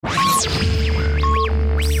This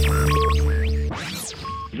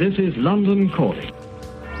is London Calling.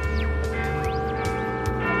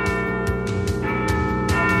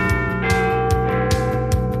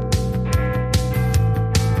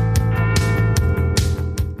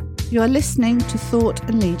 You are listening to Thought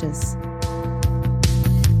and Leaders.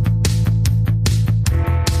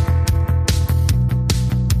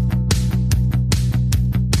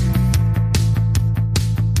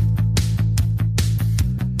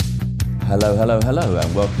 Hello,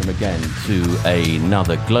 and welcome again to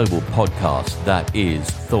another global podcast that is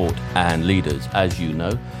Thought and Leaders. As you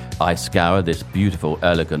know, I scour this beautiful,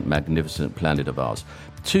 elegant, magnificent planet of ours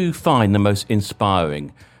to find the most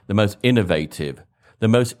inspiring, the most innovative, the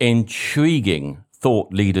most intriguing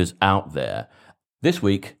thought leaders out there. This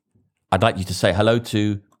week, I'd like you to say hello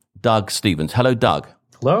to Doug Stevens. Hello, Doug.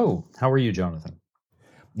 Hello. How are you, Jonathan?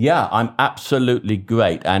 Yeah, I'm absolutely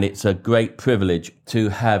great, and it's a great privilege to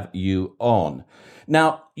have you on.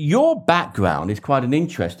 Now, your background is quite an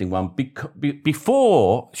interesting one.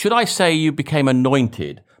 Before, should I say you became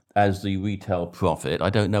anointed as the retail prophet? I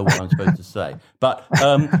don't know what I'm supposed to say. But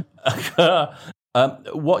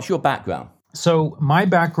what's your background? So my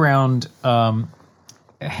background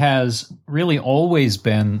has really always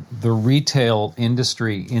been the retail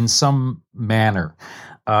industry in some manner.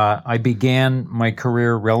 I began my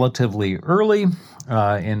career relatively early,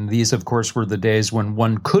 and these, of course, were the days when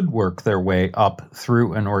one could work their way up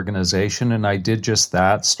through an organization, and I did just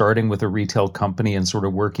that, starting with a retail company and sort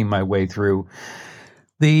of working my way through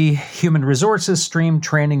the human resources stream,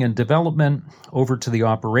 training and development, over to the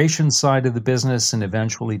operations side of the business, and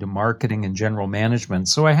eventually to marketing and general management.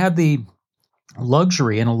 So I had the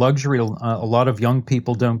luxury, and a luxury a lot of young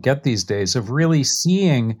people don't get these days, of really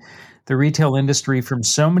seeing the retail industry from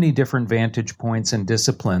so many different vantage points and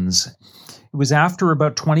disciplines. It was after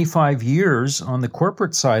about 25 years on the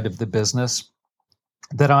corporate side of the business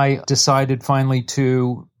that I decided finally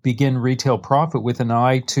to begin Retail Profit with an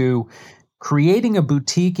eye to creating a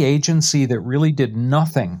boutique agency that really did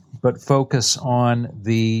nothing but focus on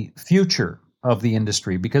the future of the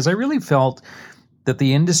industry, because I really felt that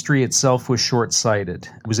the industry itself was short-sighted.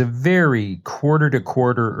 It was a very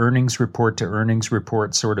quarter-to-quarter, earnings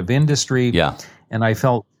report sort of industry. Yeah. And I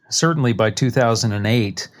felt certainly by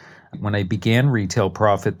 2008, when I began Retail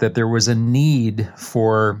Profit, that there was a need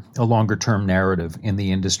for a longer-term narrative in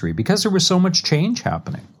the industry because there was so much change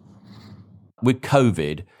happening. With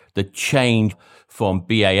COVID, the change from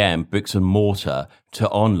BAM, bricks and mortar, to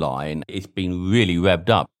online, it's been really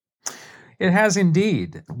revved up. It has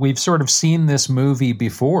indeed. We've sort of seen this movie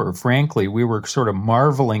before, frankly. We were sort of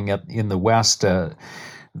marveling in the West at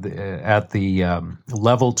the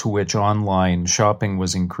level to which online shopping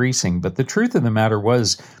was increasing. But the truth of the matter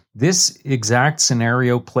was, this exact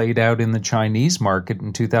scenario played out in the Chinese market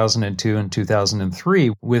in 2002 and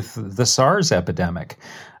 2003 with the SARS epidemic.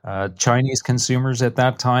 Chinese consumers at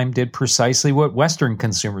that time did precisely what Western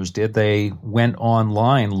consumers did. They went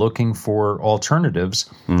online looking for alternatives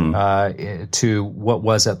to what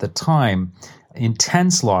was at the time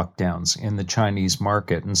intense lockdowns in the Chinese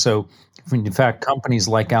market. And so, in fact, companies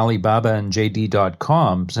like Alibaba and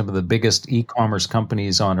JD.com, some of the biggest e-commerce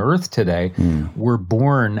companies on earth today, were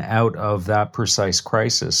born out of that precise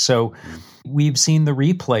crisis. So we've seen the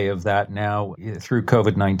replay of that now through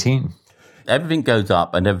COVID-19. Everything goes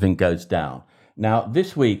up and everything goes down. Now,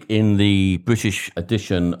 this week in the British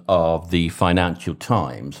edition of the Financial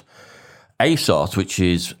Times, ASOS, which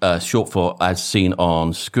is short for as seen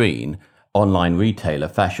on screen, online retailer,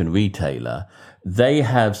 fashion retailer, they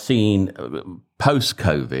have seen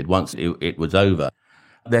post-COVID, once it was over,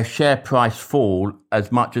 their share price fall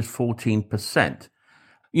as much as 14%.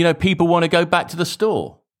 You know, people want to go back to the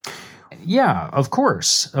store. Yeah, of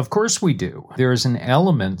course. Of course we do. There's an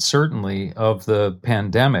element, certainly, of the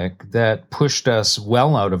pandemic that pushed us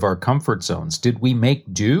well out of our comfort zones. Did we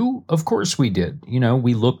make do? Of course we did. You know,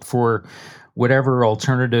 we looked for whatever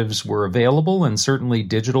alternatives were available, and certainly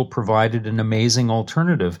digital provided an amazing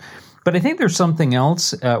alternative. But I think there's something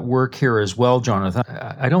else at work here as well, Jonathan.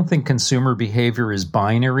 I don't think consumer behavior is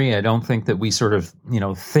binary. I don't think that we sort of,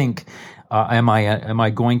 think, am I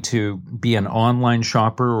going to be an online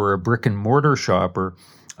shopper or a brick and mortar shopper?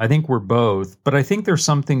 I think we're both. But I think there's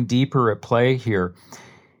something deeper at play here.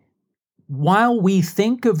 While we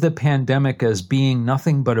think of the pandemic as being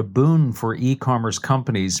nothing but a boon for e-commerce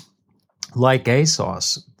companies like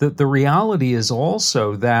ASOS, the reality is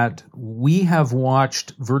also that we have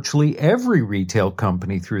watched virtually every retail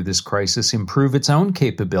company through this crisis improve its own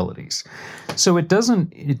capabilities. So it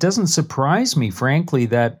doesn't surprise me, frankly,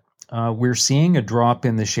 that we're seeing a drop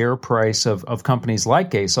in the share price of companies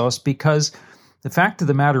like ASOS, because the fact of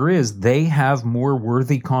the matter is they have more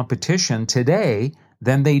worthy competition today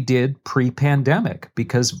than they did pre-pandemic,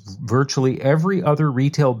 because virtually every other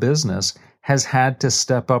retail business has had to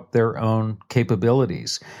step up their own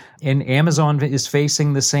capabilities. And Amazon is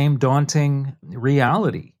facing the same daunting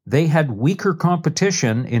reality. They had weaker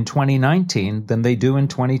competition in 2019 than they do in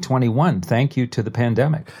 2021, thank you to the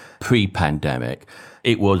pandemic. Pre-pandemic,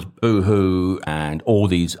 it was Boohoo and all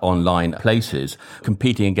these online places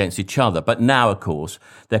competing against each other. But now, of course,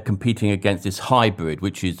 they're competing against this hybrid,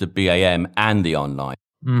 which is the BAM and the online.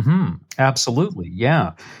 Absolutely,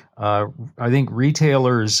 yeah. I think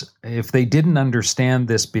retailers, if they didn't understand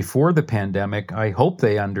this before the pandemic, I hope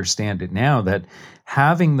they understand it now, that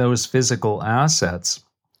having those physical assets,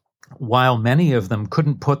 while many of them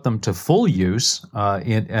couldn't put them to full use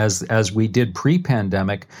as we did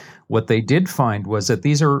pre-pandemic, what they did find was that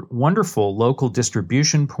these are wonderful local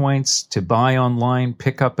distribution points to buy online,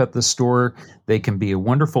 pick up at the store. They can be a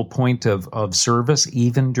wonderful point of service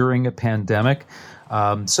even during a pandemic.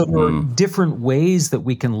 So there are different ways that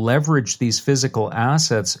we can leverage these physical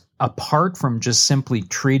assets apart from just simply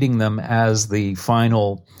treating them as the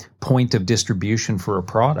final point of distribution for a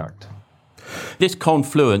product. This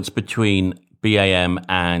confluence between BAM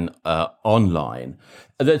and online,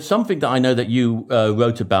 there's something that I know that you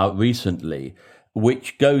wrote about recently,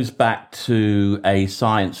 which goes back to a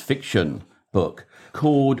science fiction book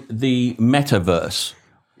called The Metaverse.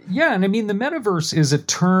 Yeah, and I mean, the metaverse is a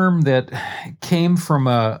term that came from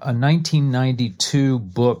a 1992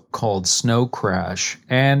 book called Snow Crash,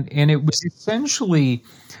 and it was essentially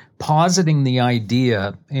positing the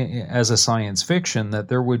idea as a science fiction that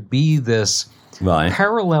there would be this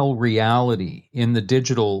parallel reality in the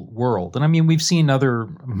digital world. And I mean, we've seen other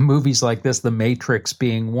movies like this, The Matrix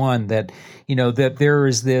being one, that, you know, that there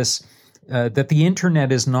is this that the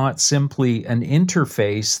internet is not simply an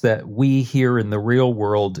interface that we here in the real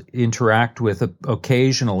world interact with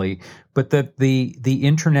occasionally, but that the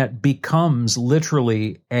internet becomes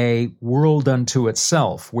literally a world unto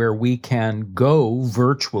itself where we can go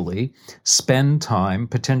virtually, spend time,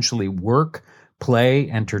 potentially work, play,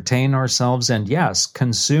 entertain ourselves, and yes,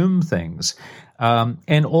 consume things.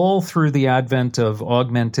 And all through the advent of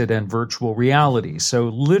augmented and virtual reality. So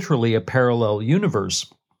literally a parallel universe.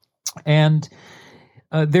 And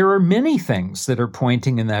there are many things that are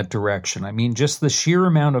pointing in that direction. I mean, just the sheer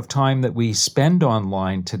amount of time that we spend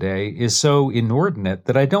online today is so inordinate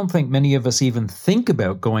that I don't think many of us even think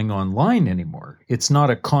about going online anymore. It's not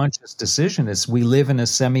a conscious decision. It's we live in a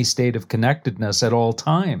semi-state of connectedness at all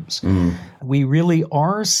times. We really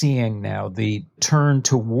are seeing now the turn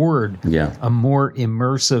toward a more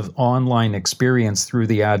immersive online experience through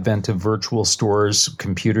the advent of virtual stores,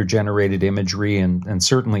 computer-generated imagery, and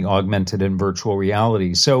certainly augmented and virtual reality.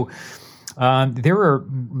 So there are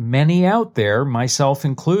many out there, myself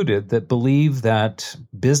included, that believe that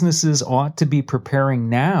businesses ought to be preparing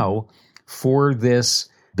now for this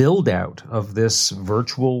build out of this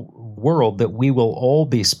virtual world that we will all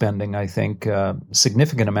be spending, I think,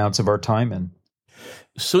 significant amounts of our time in.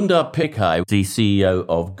 Sundar Pichai, the CEO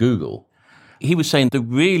of Google, he was saying the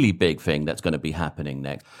really big thing that's going to be happening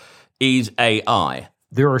next is AI.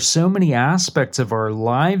 There are so many aspects of our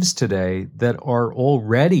lives today that are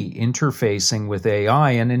already interfacing with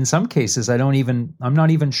AI. And in some cases, I'm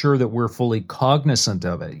not even sure that we're fully cognizant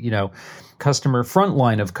of it. You know,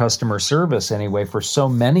 frontline of customer service anyway, for so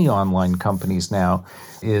many online companies now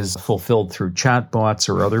is fulfilled through chatbots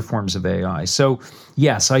or other forms of AI. So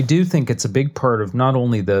yes, I do think it's a big part of not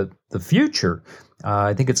only the future,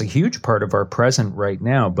 I think it's a huge part of our present right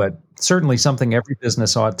now, but certainly something every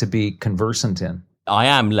business ought to be conversant in. I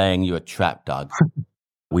am laying you a trap, Doug.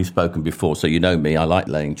 We've spoken before, so you know me. I like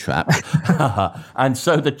laying traps. And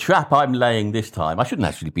so the trap I'm laying this time, I shouldn't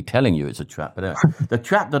actually be telling you it's a trap, but the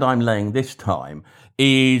trap that I'm laying this time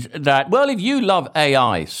is that, well, if you love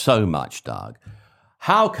AI so much, Doug,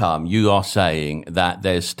 how come you are saying that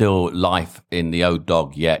there's still life in the old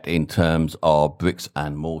dog yet in terms of bricks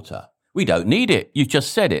and mortar? We don't need it. You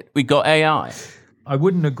just said it. We got AI. I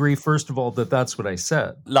wouldn't agree, first of all, that that's what I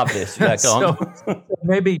said. Love this. Yeah, go on. So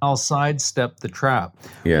maybe I'll sidestep the trap.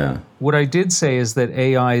 Yeah. What I did say is that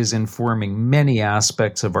AI is informing many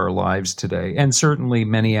aspects of our lives today, and certainly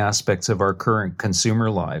many aspects of our current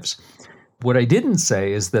consumer lives. What I didn't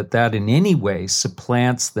say is that in any way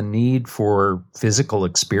supplants the need for physical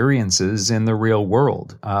experiences in the real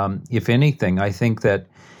world. If anything, I think that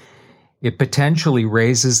it potentially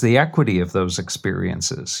raises the equity of those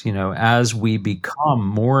experiences. You know, as we become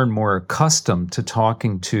more and more accustomed to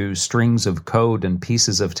talking to strings of code and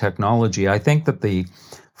pieces of technology, I think that the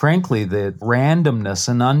frankly, the randomness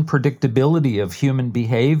and unpredictability of human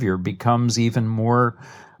behavior becomes even more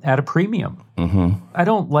at a premium. I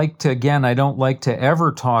don't like to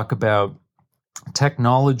ever talk about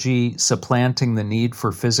technology supplanting the need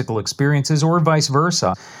for physical experiences or vice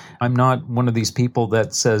versa. I'm not one of these people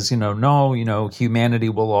that says, humanity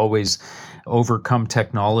will always overcome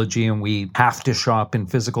technology and we have to shop in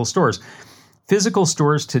physical stores. Physical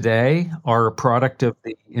stores today are a product of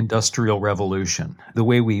the Industrial Revolution. The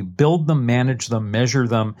way we build them, manage them, measure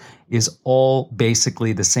them is all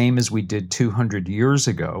basically the same as we did 200 years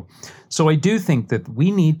ago. So I do think that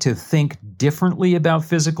we need to think differently about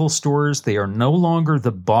physical stores. They are no longer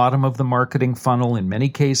the bottom of the marketing funnel. In many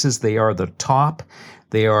cases, they are the top.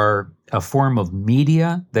 They are a form of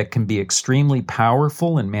media that can be extremely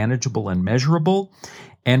powerful and manageable and measurable.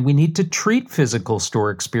 And we need to treat physical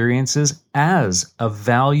store experiences as a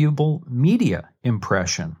valuable media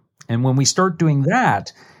impression. And when we start doing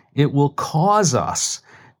that, it will cause us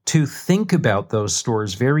to think about those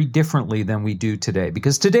stores very differently than we do today.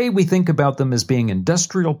 Because today we think about them as being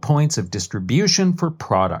industrial points of distribution for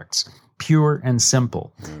products, pure and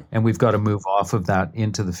simple. And we've got to move off of that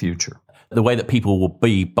into the future. The way that people will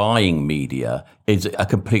be buying media is a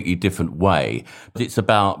completely different way. It's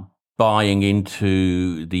about buying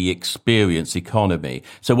into the experience economy.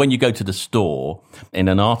 So when you go to the store, in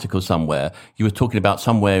an article somewhere, you were talking about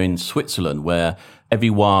somewhere in Switzerland where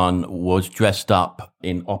everyone was dressed up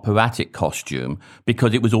in operatic costume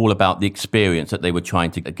because it was all about the experience that they were trying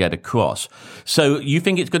to get across. So you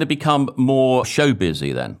think it's going to become more show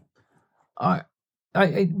busy then?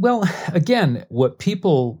 Well, again, what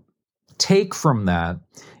people take from that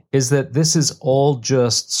is that this is all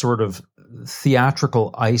just sort of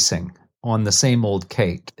theatrical icing on the same old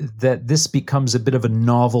cake, that this becomes a bit of a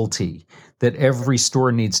novelty, that every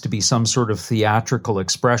store needs to be some sort of theatrical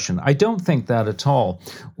expression. I don't think that at all.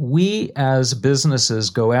 We as businesses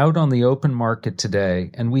go out on the open market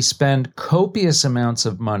today and we spend copious amounts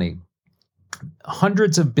of money,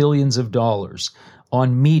 hundreds of billions of dollars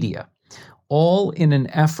on media, all in an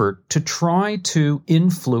effort to try to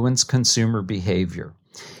influence consumer behavior.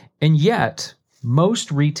 And yet,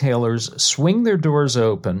 most retailers swing their doors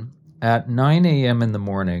open at 9 a.m. in the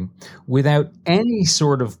morning without any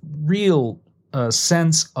sort of real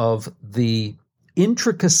sense of the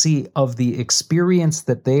intricacy of the experience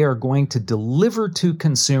that they are going to deliver to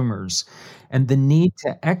consumers and the need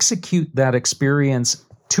to execute that experience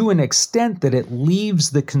to an extent that it leaves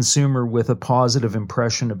the consumer with a positive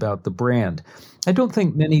impression about the brand. I don't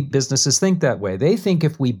think many businesses think that way. They think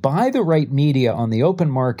if we buy the right media on the open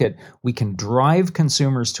market, we can drive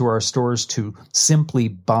consumers to our stores to simply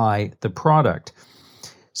buy the product.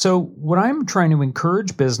 So what I'm trying to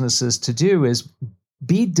encourage businesses to do is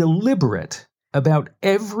be deliberate about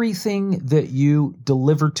everything that you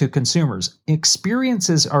deliver to consumers.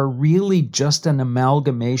 Experiences are really just an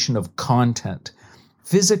amalgamation of content.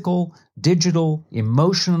 Physical, digital,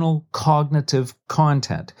 emotional, cognitive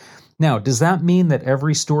content. Now, does that mean that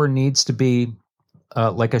every store needs to be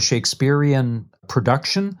like a Shakespearean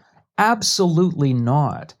production? Absolutely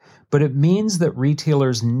not. But it means that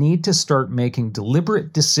retailers need to start making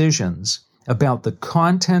deliberate decisions about the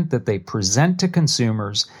content that they present to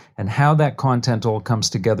consumers and how that content all comes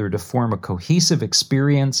together to form a cohesive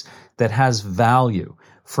experience that has value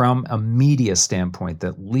from a media standpoint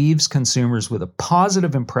that leaves consumers with a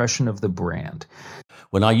positive impression of the brand.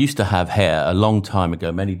 When I used to have hair a long time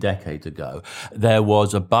ago, many decades ago, there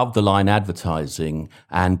was above the line advertising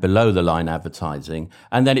and below the line advertising,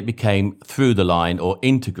 and then it became through the line or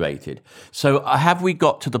integrated. So have we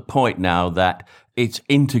got to the point now that it's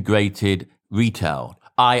integrated retail,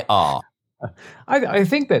 IR? I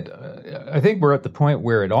think we're at the point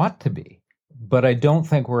where it ought to be, but I don't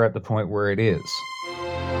think we're at the point where it is.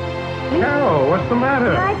 Carol, what's the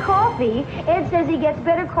matter? My coffee. Ed says he gets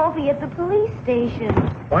better coffee at the police station.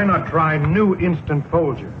 Why not try new Instant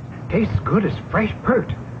Folgers? Tastes good as fresh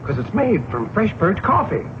perked, because it's made from fresh perked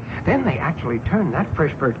coffee. Then they actually turn that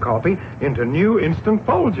fresh perked coffee into new Instant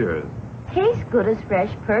Folgers. Tastes good as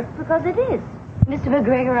fresh perked because it is. Mr.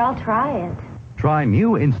 McGregor, I'll try it. Try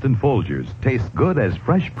new Instant Folgers. Tastes good as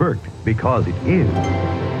fresh perked because it is.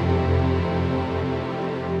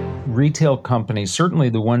 Retail companies, certainly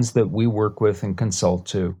the ones that we work with and consult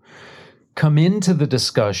to, come into the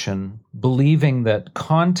discussion believing that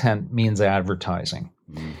content means advertising.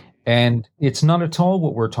 And it's not at all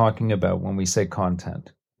what we're talking about when we say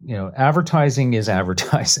content. You know, advertising is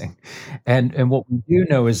advertising. And what we do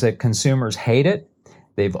know is that consumers hate it,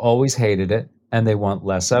 they've always hated it, and they want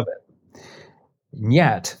less of it. And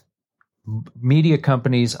yet, Media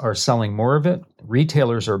companies are selling more of it,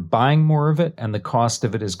 retailers are buying more of it, and the cost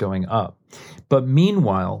of it is going up. But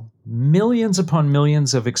meanwhile, millions upon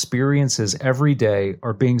millions of experiences every day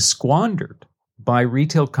are being squandered by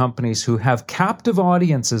retail companies who have captive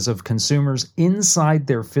audiences of consumers inside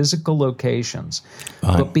their physical locations.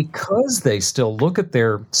 Right. But because they still look at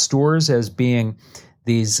their stores as being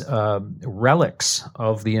these relics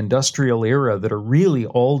of the industrial era that are really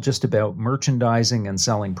all just about merchandising and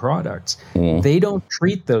selling products, they don't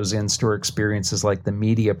treat those in-store experiences like the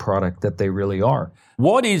media product that they really are.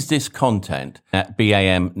 What is this content that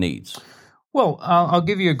BAM needs? Well, I'll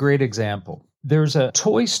give you a great example. There's a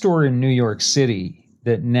toy store in New York City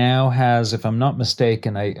that now has, if I'm not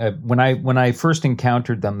mistaken, when I first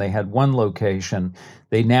encountered them, they had one location.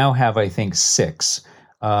 They now have, I think, 6.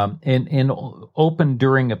 And opened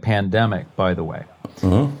during a pandemic, by the way.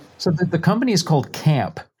 Mm-hmm. So the company is called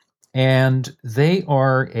Camp, and they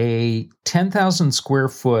are a 10,000 square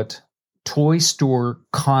foot toy store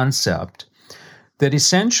concept that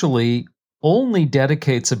essentially only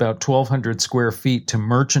dedicates about 1,200 square feet to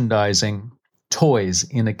merchandising toys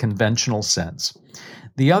in a conventional sense.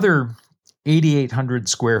 The other 8,800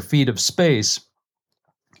 square feet of space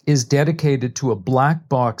is dedicated to a black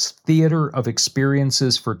box theater of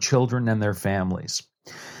experiences for children and their families.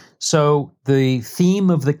 So the theme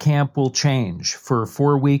of the camp will change. For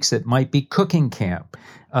 4 weeks, it might be cooking camp.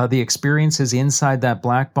 The experiences inside that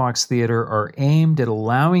black box theater are aimed at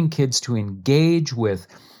allowing kids to engage with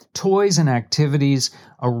toys and activities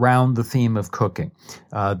around the theme of cooking.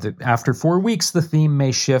 After 4 weeks, the theme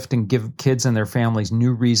may shift and give kids and their families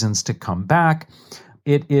new reasons to come back.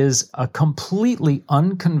 It is a completely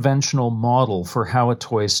unconventional model for how a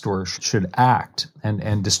toy store should act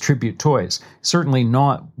and distribute toys. Certainly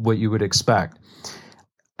not what you would expect.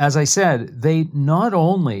 As I said, they not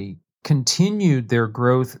only continued their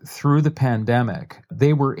growth through the pandemic,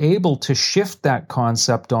 they were able to shift that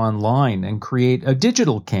concept online and create a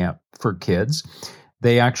digital camp for kids.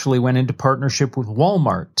 They actually went into partnership with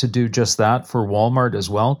Walmart to do just that for Walmart as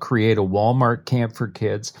well, create a Walmart camp for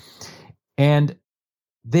kids. And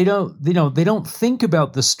they don't think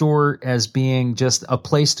about the store as being just a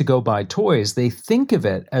place to go buy toys. They think of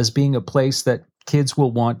it as being a place that kids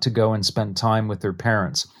will want to go and spend time with their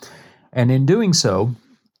parents. And in doing so,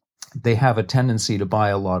 they have a tendency to buy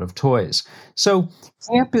a lot of toys. So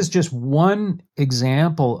Camp is just one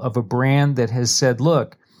example of a brand that has said,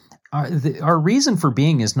 look, our reason for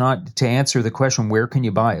being is not to answer the question, where can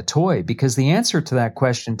you buy a toy? Because the answer to that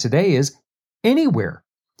question today is anywhere.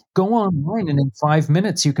 Go online and in 5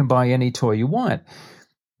 minutes you can buy any toy you want.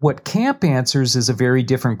 What Camp answers is a very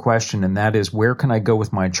different question, and that is, where can I go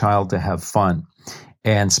with my child to have fun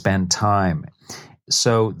and spend time?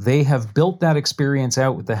 So they have built that experience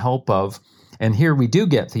out with the help of, and here we do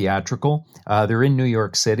get theatrical. They're in New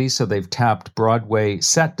York City, so they've tapped Broadway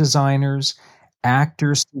set designers,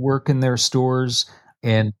 actors to work in their stores,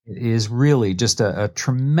 and it is really just a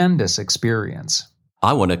tremendous experience.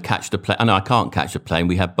 I want to catch the plane. I know I can't catch a plane.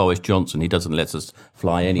 We have Boris Johnson. He doesn't let us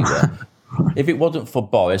fly anywhere. If it wasn't for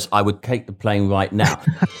Boris, I would take the plane right now.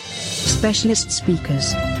 Specialist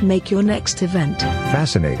speakers make your next event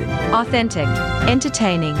Fascinating. Authentic,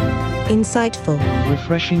 entertaining, insightful,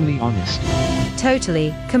 refreshingly honest,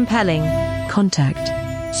 totally compelling. Contact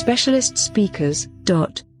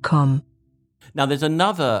specialistspeakers.com. Now, there's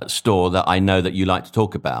another store that I know that you like to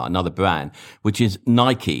talk about, another brand, which is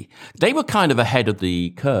Nike. They were kind of ahead of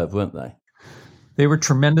the curve, weren't they? They were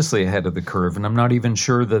tremendously ahead of the curve, and I'm not even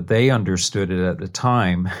sure that they understood it at the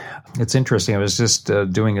time. It's interesting. I was just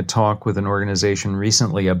doing a talk with an organization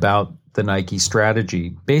recently about the Nike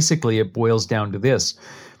strategy. Basically, it boils down to this.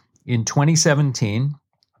 In 2017,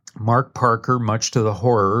 Mark Parker, much to the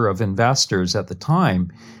horror of investors at the time,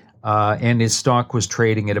 and his stock was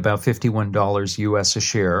trading at about $51 US a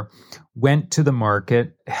share, went to the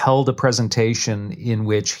market, held a presentation in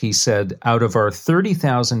which he said, out of our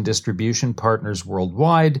 30,000 distribution partners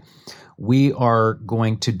worldwide, we are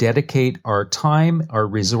going to dedicate our time, our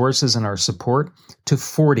resources, and our support to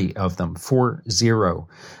 40 of them, 40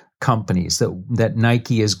 companies that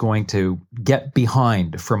Nike is going to get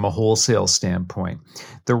behind from a wholesale standpoint.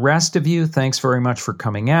 The rest of you, thanks very much for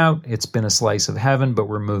coming out. It's been a slice of heaven, but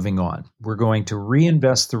we're moving on. We're going to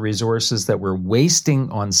reinvest the resources that we're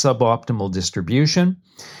wasting on suboptimal distribution,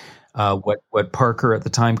 what Parker at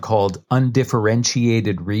the time called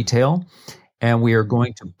undifferentiated retail, and we are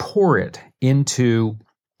going to pour it into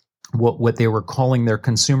what they were calling their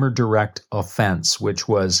consumer direct offense, which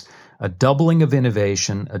was a doubling of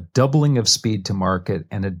innovation, a doubling of speed to market,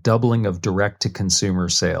 and a doubling of direct-to-consumer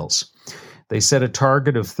sales. They set a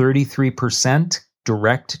target of 33%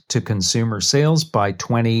 direct-to-consumer sales by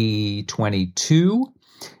 2022,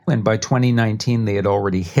 and by 2019, they had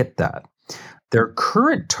already hit that. Their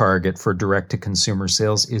current target for direct-to-consumer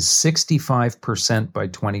sales is 65% by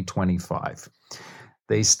 2025.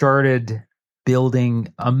 They started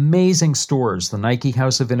building amazing stores, the Nike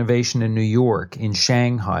House of Innovation in New York, in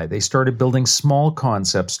Shanghai. They started building small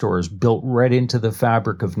concept stores built right into the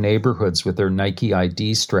fabric of neighborhoods with their Nike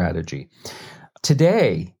ID strategy.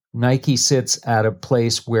 Today, Nike sits at a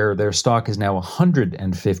place where their stock is now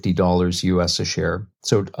 $150 US a share,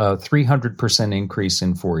 so a 300% increase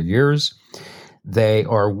in 4 years. They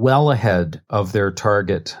are well ahead of their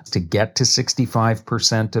target to get to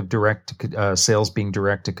 65% of sales being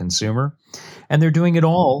direct to consumer. And they're doing it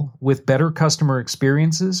all with better customer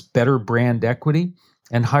experiences, better brand equity,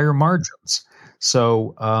 and higher margins.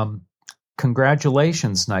 So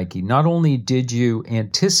congratulations, Nike. Not only did you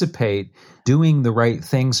anticipate doing the right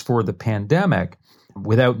things for the pandemic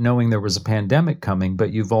without knowing there was a pandemic coming,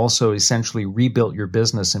 but you've also essentially rebuilt your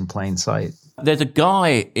business in plain sight. There's a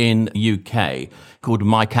guy in UK called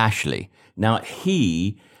Mike Ashley. Now,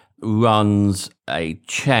 he runs a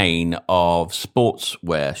chain of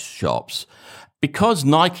sportswear shops. Because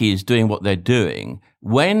Nike is doing what they're doing,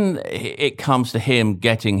 when it comes to him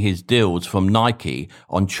getting his deals from Nike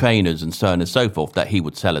on trainers and so on and so forth that he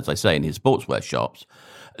would sell, as I say, in his sportswear shops,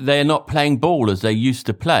 they're not playing ball as they used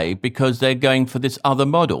to play because they're going for this other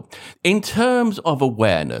model. In terms of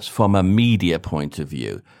awareness from a media point of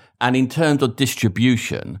view, and in terms of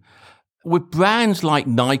distribution, with brands like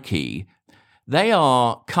Nike, they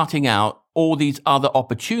are cutting out all these other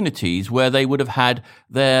opportunities where they would have had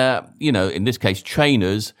their, in this case,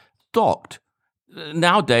 trainers stocked.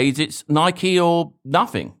 Nowadays, it's Nike or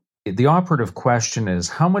nothing. The operative question is,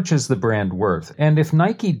 how much is the brand worth? And if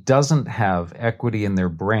Nike doesn't have equity in their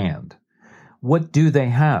brand, what do they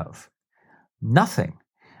have? Nothing.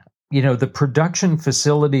 The production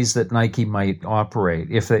facilities that Nike might operate,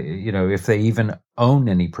 if they even own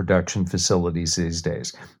any production facilities these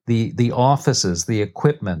days, the offices, the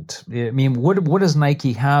equipment. I mean, what does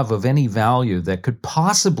Nike have of any value that could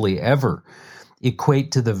possibly ever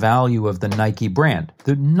equate to the value of the Nike brand?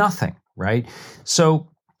 Nothing, right? So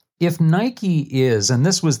if Nike is, and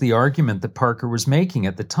this was the argument that Parker was making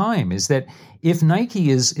at the time, is that if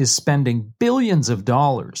Nike is spending billions of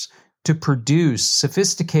dollars to produce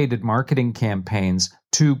sophisticated marketing campaigns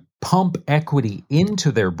to pump equity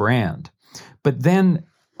into their brand, but then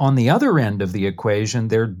on the other end of the equation,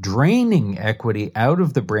 they're draining equity out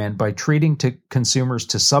of the brand by treating consumers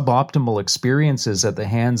to suboptimal experiences at the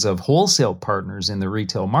hands of wholesale partners in the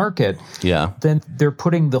retail market, then they're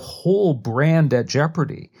putting the whole brand at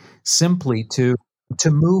jeopardy simply to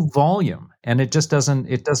move volume. And it just doesn't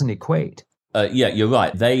equate. You're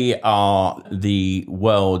right. They are the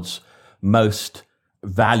world's most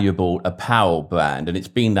valuable apparel brand, and it's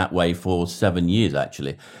been that way for 7 years,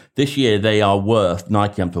 actually. This year, they are worth,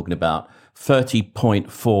 Nike I'm talking about,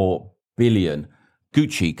 $30.4 billion.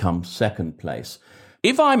 Gucci comes second place.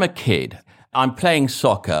 If I'm a kid, I'm playing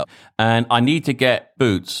soccer, and I need to get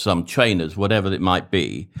boots, some trainers, whatever it might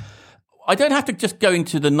be, I don't have to just go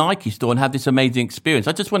into the Nike store and have this amazing experience.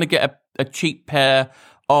 I just want to get a cheap pair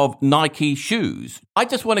of Nike shoes. I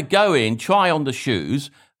just want to go in, try on the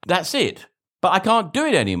shoes. That's it. But I can't do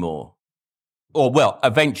it anymore. Or, well,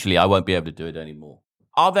 eventually I won't be able to do it anymore.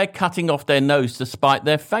 Are they cutting off their nose to spite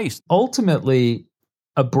their face? Ultimately,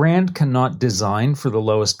 a brand cannot design for the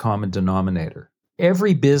lowest common denominator.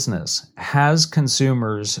 Every business has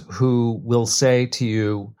consumers who will say to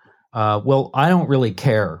you, well, I don't really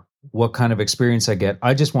care what kind of experience I get.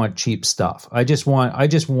 I just want cheap stuff. I just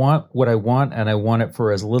want what I want, and I want it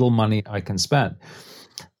for as little money I can spend.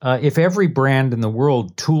 If every brand in the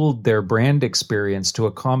world tooled their brand experience to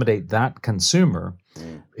accommodate that consumer,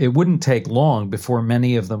 it wouldn't take long before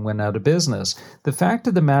many of them went out of business. The fact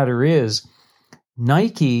of the matter is,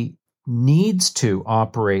 Nike needs to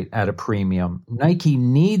operate at a premium. Nike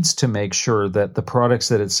needs to make sure that the products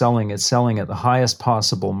that it's selling at the highest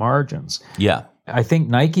possible margins. Yeah. I think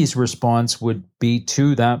Nike's response would be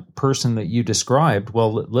to that person that you described.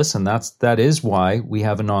 Well, listen, that is why we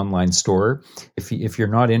have an online store. If you're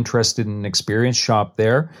not interested in an experience, shop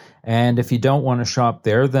there. And if you don't want to shop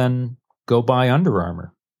there, then go buy Under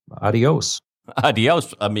Armour. Adios.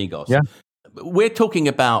 Adios, amigos. Yeah. We're talking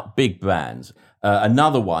about big brands.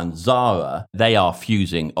 Another one, Zara, they are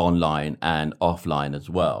fusing online and offline as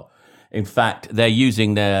well. In fact, they're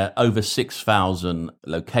using their over 6,000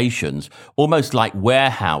 locations almost like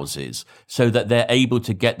warehouses so that they're able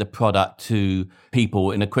to get the product to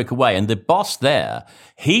people in a quicker way. And the boss there,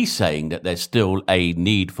 he's saying that there's still a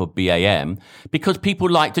need for BAM because people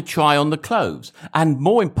like to try on the clothes. And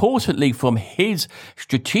more importantly, from his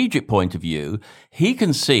strategic point of view, he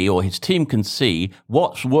can see, or his team can see,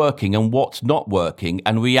 what's working and what's not working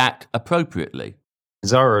and react appropriately.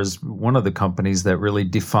 Zara is one of the companies that really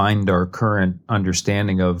defined our current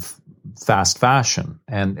understanding of fast fashion.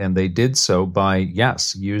 And they did so by,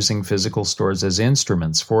 yes, using physical stores as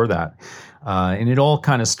instruments for that. And it all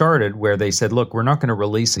kind of started where they said, look, we're not going to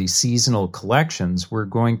release these seasonal collections. We're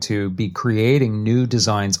going to be creating new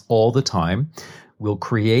designs all the time. We'll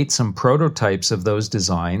create some prototypes of those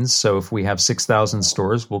designs. So if we have 6,000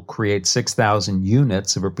 stores, we'll create 6,000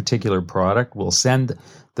 units of a particular product. We'll send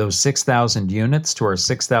those 6,000 units to our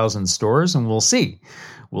 6,000 stores, and we'll see.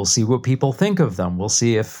 We'll see what people think of them. We'll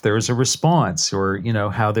see if there's a response or,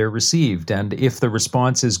 how they're received. And if the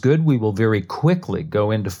response is good, we will very quickly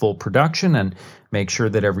go into full production and make sure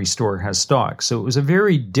that every store has stock. So it was a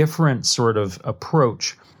very different sort of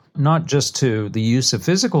approach, not just to the use of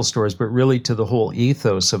physical stores, but really to the whole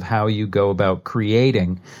ethos of how you go about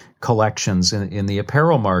creating collections in the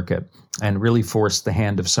apparel market, and really forced the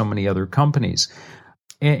hand of so many other companies.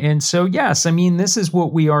 And so, yes, I mean, this is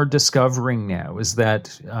what we are discovering now, is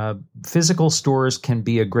that physical stores can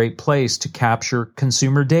be a great place to capture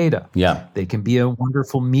consumer data. Yeah. They can be a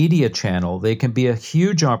wonderful media channel. They can be a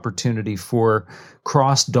huge opportunity for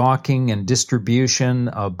cross-docking and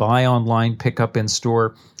distribution, buy online, pick up in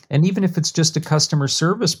store. And even if it's just a customer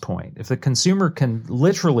service point, if the consumer can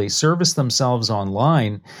literally service themselves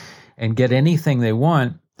online and get anything they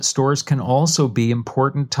want, stores can also be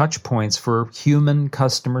important touch points for human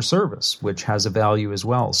customer service, which has a value as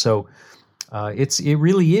well. So it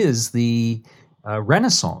really is the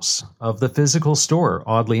renaissance of the physical store,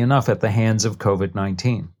 oddly enough, at the hands of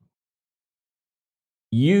COVID-19.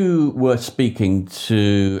 You were speaking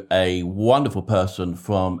to a wonderful person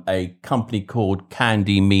from a company called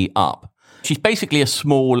Candy Me Up. She's basically a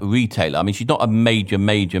small retailer. I mean, she's not a major,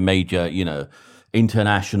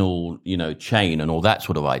 international, chain and all that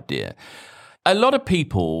sort of idea. A lot of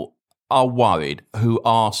people are worried who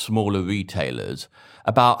are smaller retailers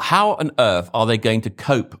about how on earth are they going to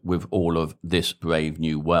cope with all of this brave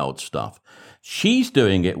new world stuff. She's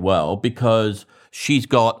doing it well because she's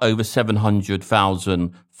got over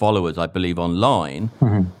 700,000 followers, I believe, online.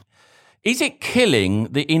 Mm-hmm. Is it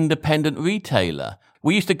killing the independent retailer?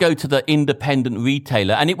 We used to go to the independent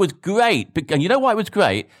retailer, and it was great. And you know why it was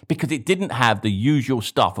great? Because it didn't have the usual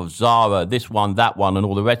stuff of Zara, this one, that one, and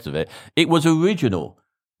all the rest of it. It was original.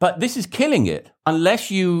 But this is killing it. Unless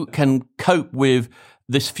you can cope with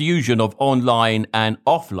this fusion of online and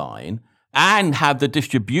offline, and have the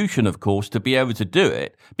distribution, of course, to be able to do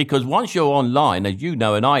it. Because once you're online, as you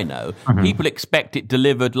know and I know, mm-hmm. people expect it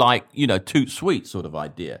delivered like, toot sweet sort of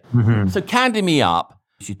idea. Mm-hmm. So Candy Me Up,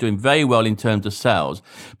 she's doing very well in terms of sales.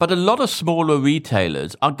 But a lot of smaller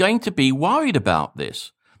retailers are going to be worried about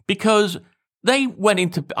this because they went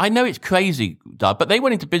into, I know it's crazy, Doug, but they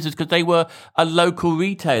went into business because they were a local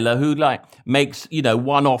retailer who makes,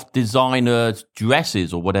 one-off designer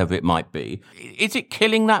dresses or whatever it might be. Is it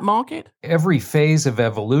killing that market? Every phase of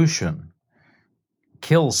evolution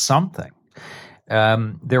kills something.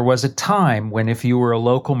 There was a time when if you were a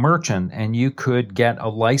local merchant and you could get a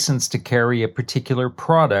license to carry a particular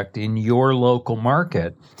product in your local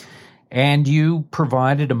market, and you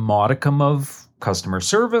provided a modicum of customer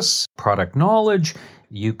service, product knowledge,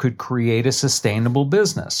 you could create a sustainable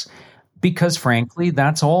business. Because frankly,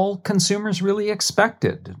 that's all consumers really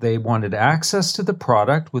expected. They wanted access to the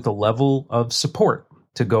product with a level of support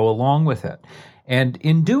to go along with it. And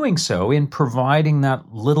in doing so, in providing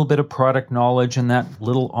that little bit of product knowledge and that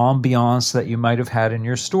little ambiance that you might have had in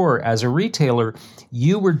your store, as a retailer,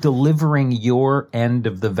 you were delivering your end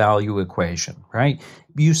of the value equation, right?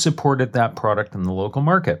 You supported that product in the local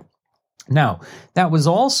market. Now, that was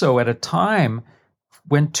also at a time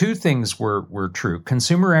when two things were true.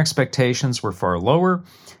 Consumer expectations were far lower.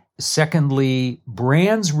 Secondly,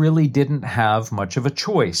 brands really didn't have much of a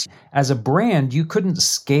choice. As a brand, you couldn't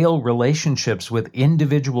scale relationships with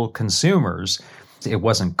individual consumers. It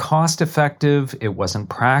wasn't cost effective. It wasn't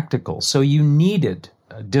practical. So you needed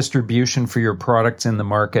distribution for your products in the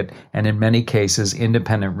market. And in many cases,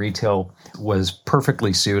 independent retail was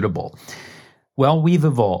perfectly suitable. Well, we've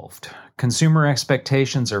evolved. Consumer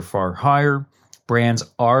expectations are far higher. Brands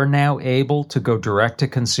are now able to go direct to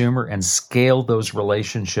consumer and scale those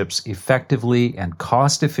relationships effectively and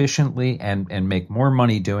cost efficiently and make more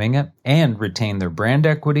money doing it and retain their brand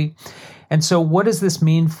equity. And so what does this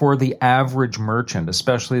mean for the average merchant,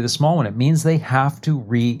 especially the small one? It means they have to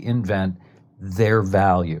reinvent their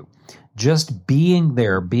value. Just being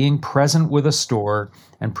there, being present with a store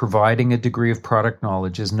and providing a degree of product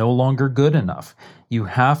knowledge is no longer good enough. You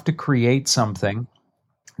have to create something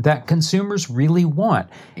that consumers really want.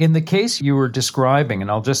 In the case you were describing, and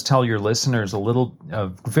I'll just tell your listeners a little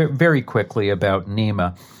very quickly about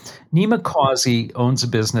Nima. Nima Causey owns a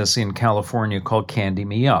business in California called Candy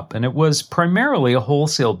Me Up, and it was primarily a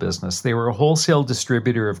wholesale business. They were a wholesale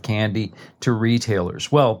distributor of candy to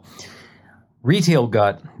retailers. Well, retail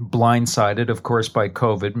got blindsided, of course, by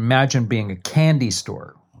COVID. Imagine being a candy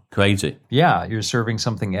store. Crazy. Yeah, you're serving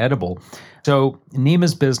something edible. So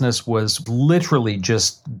Nima's business was literally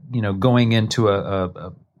just, going into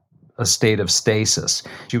a state of stasis.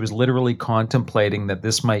 She was literally contemplating that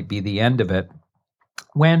this might be the end of it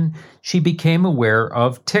when she became aware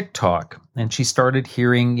of TikTok. And she started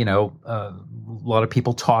hearing, a lot of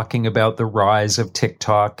people talking about the rise of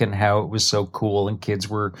TikTok and how it was so cool and kids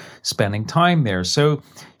were spending time there. So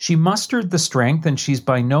she mustered the strength, and she's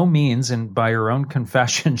by no means, and by her own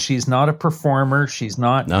confession, she's not a performer. She's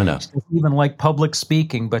not No. She doesn't even like public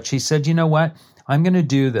speaking, but she said, you know what? I'm going to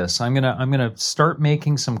do this. I'm going to start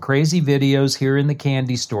making some crazy videos here in the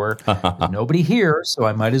candy store. There's nobody here, so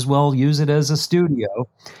I might as well use it as a studio.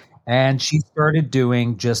 And she started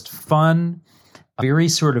doing just fun, very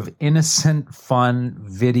sort of innocent, fun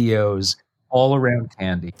videos all around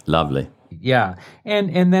candy. Lovely. Yeah.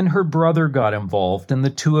 And then her brother got involved, and the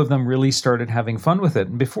two of them really started having fun with it.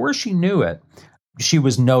 And before she knew it, she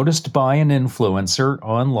was noticed by an influencer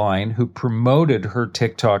online who promoted her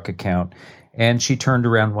TikTok account. And she turned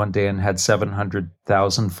around one day and had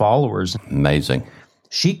 700,000 followers. Amazing.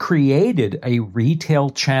 She created a retail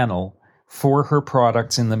channel for her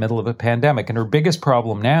products in the middle of a pandemic. And her biggest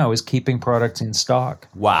problem now is keeping products in stock.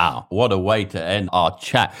 Wow. What a way to end our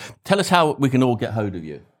chat. Tell us how we can all get hold of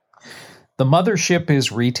you. The mothership is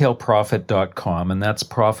retailprofit.com, and that's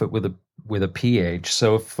profit with a PH.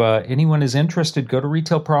 So if anyone is interested, go to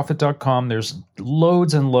retailprofit.com. There's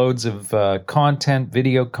loads and loads of content,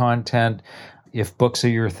 video content. If books are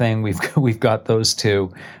your thing, we've got those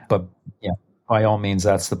too. But yeah, by all means,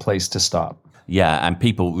 that's the place to stop. Yeah, and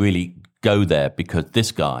people really go there because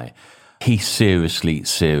this guy, he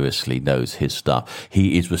seriously knows his stuff.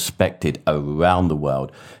 He is respected around the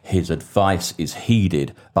world. His advice is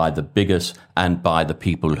heeded by the biggest and by the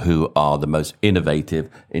people who are the most innovative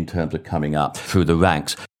in terms of coming up through the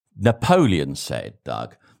ranks. Napoleon said,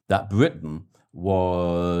 Doug, that Britain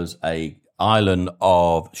was an island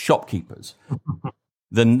of shopkeepers.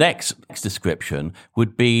 The next description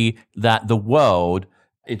would be that the world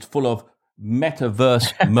is full of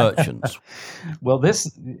metaverse merchants. Well,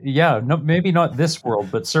 maybe not this world,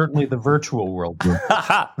 but certainly the virtual world.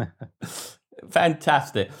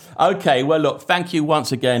 Fantastic. Okay, well, look, thank you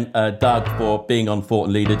once again, Doug, for being on Thought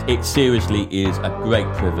and Leaders. It seriously is a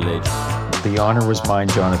great privilege. The honor was mine,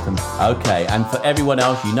 Jonathan. Okay, and for everyone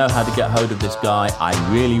else, you know how to get hold of this guy. I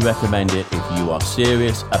really recommend it if you are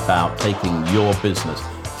serious about taking your business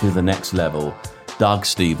to the next level. Doug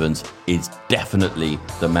Stephens is definitely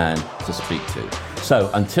the man to speak to.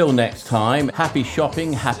 So until next time, happy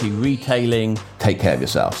shopping, happy retailing. Take care of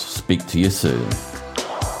yourselves. Speak to you soon.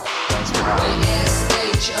 Thanks for having me.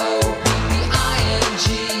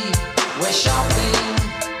 We're shopping.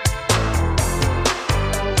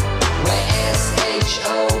 We're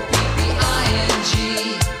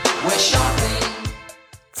SHOPPING. We're shopping.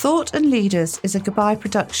 Thought and Leaders is a Goodbye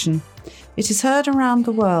production. It is heard around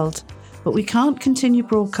the world, but we can't continue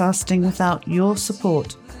broadcasting without your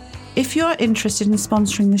support. If you are interested in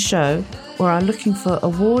sponsoring the show or are looking for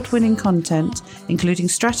award-winning content, including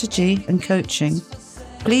strategy and coaching,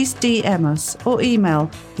 please DM us or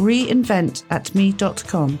email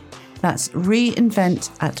reinvent@me.com. That's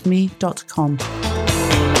reinvent@me.com.